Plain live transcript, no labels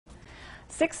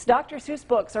6 Dr. Suess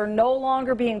books are no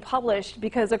longer being published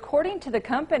because, according to the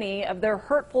company, of their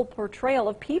hurtful portrayal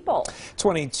of people.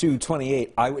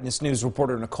 2228 Eyewitness News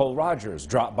reporter Nicole Rogers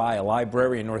dropped by a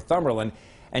library in Northumberland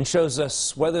and shows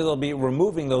us whether they'll be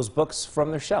removing those books from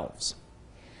their shelves.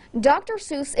 Dr.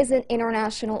 Suess is an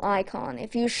international icon.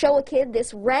 If you show a kid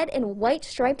this red and white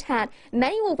striped hat,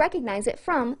 many will recognize it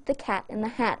from The Cat in the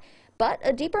Hat. But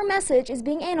a deeper message is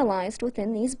being analyzed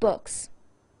within these books.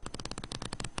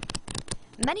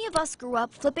 Many of us grew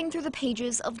up flipping through the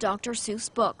pages of Dr. Suess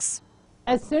books.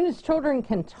 As soon as children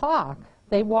can talk,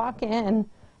 they walk in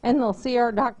and they'll see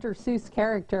our Dr. Suess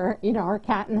character, our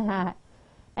Cat in the Hat,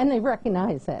 and they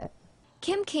recognize it.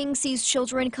 Kim King sees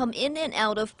children come in and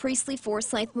out of Priestley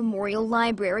Forsyth Memorial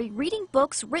Library reading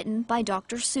books written by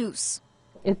Dr. Suess.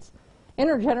 It's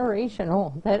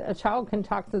intergenerational that a child can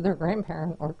talk to their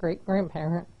grandparent or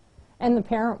great-grandparent, and the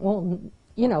parent will,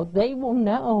 they will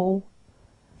know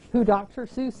who Dr.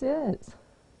 Suess is.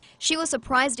 She was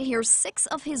surprised to hear 6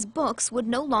 of his books would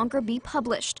no longer be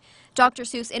published. Dr.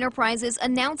 Suess Enterprises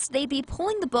announced they'd be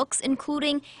pulling the books,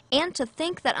 including And to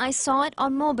Think That I Saw It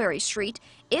on Mulberry Street,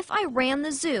 If I Ran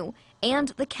the Zoo, and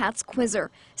The Cat's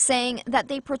Quizzer, saying that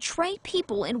they portray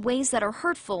people in ways that are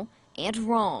hurtful and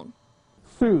wrong.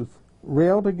 Suess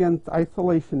railed against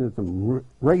isolationism,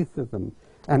 racism,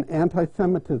 and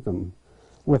anti-Semitism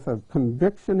with a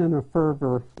conviction and a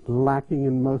fervor lacking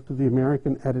in most of the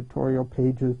American editorial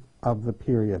pages of the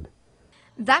period.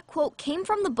 That quote came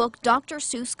from the book Dr.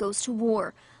 Suess Goes to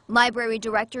War. Library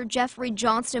director Jeffrey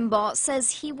Johnstonbaugh says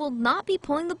he will not be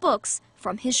pulling the books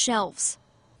from his shelves.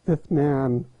 This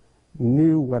man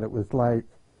knew what it was like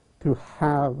to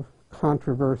have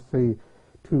controversy,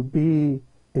 to be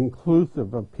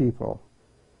inclusive of people.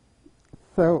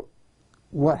 So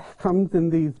what comes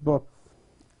in these books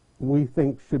we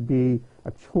think should be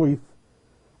a choice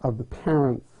of the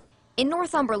parents. In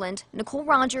Northumberland, Nicole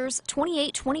Rogers,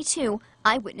 2822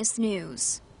 Eyewitness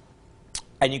News.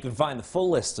 And you can find the full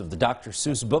list of the Dr.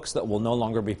 Suess books that will no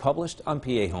longer be published on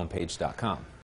PAHomepage.com.